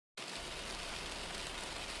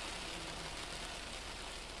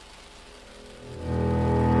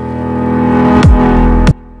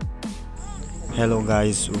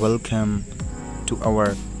guys, welcome to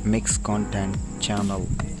our mixed content channel.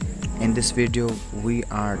 In this video we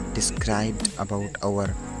are described about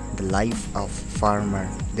the life of farmer,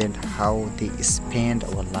 then how they spend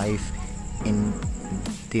our life in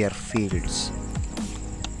their fields,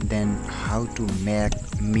 then how to make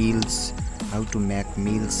meals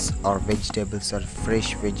or vegetables or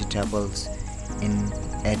fresh vegetables in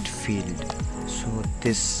at field. So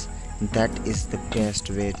that is the best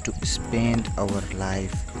way to spend our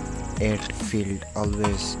life at field,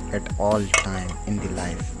 always at all time in the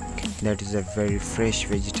life. That is a very fresh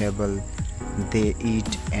vegetable they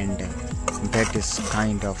eat, and that is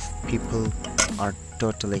kind of people are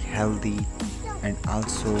totally healthy, and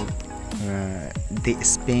also they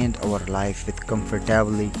spend our life with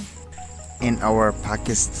comfortably. In our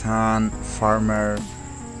Pakistan, farmer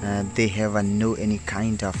they have no any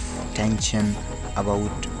kind of tension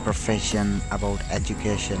about profession, about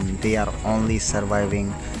education. They are only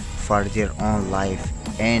surviving for their own life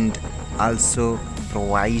and also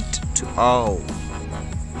provide to all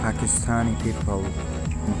Pakistani people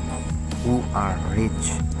who are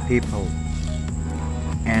rich people.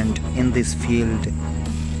 And in this field,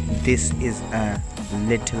 this is a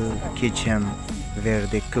little kitchen where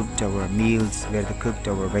they cooked our meals, where they cooked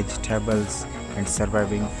our vegetables, and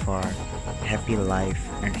surviving for happy life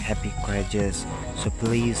and happy courageous. So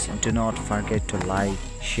please do not forget to like,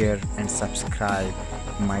 share and subscribe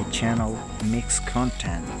my channel Mixed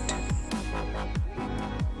Content.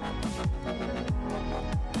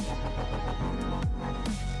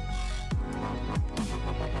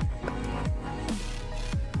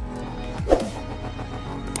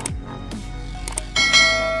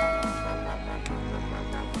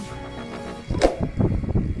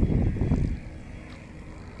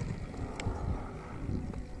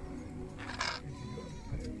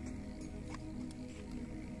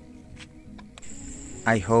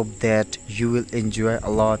 I hope that you will enjoy a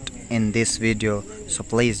lot in this video, so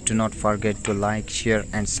please do not forget to like, share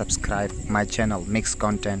and subscribe my channel Mixed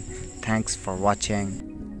Content. Thanks for watching.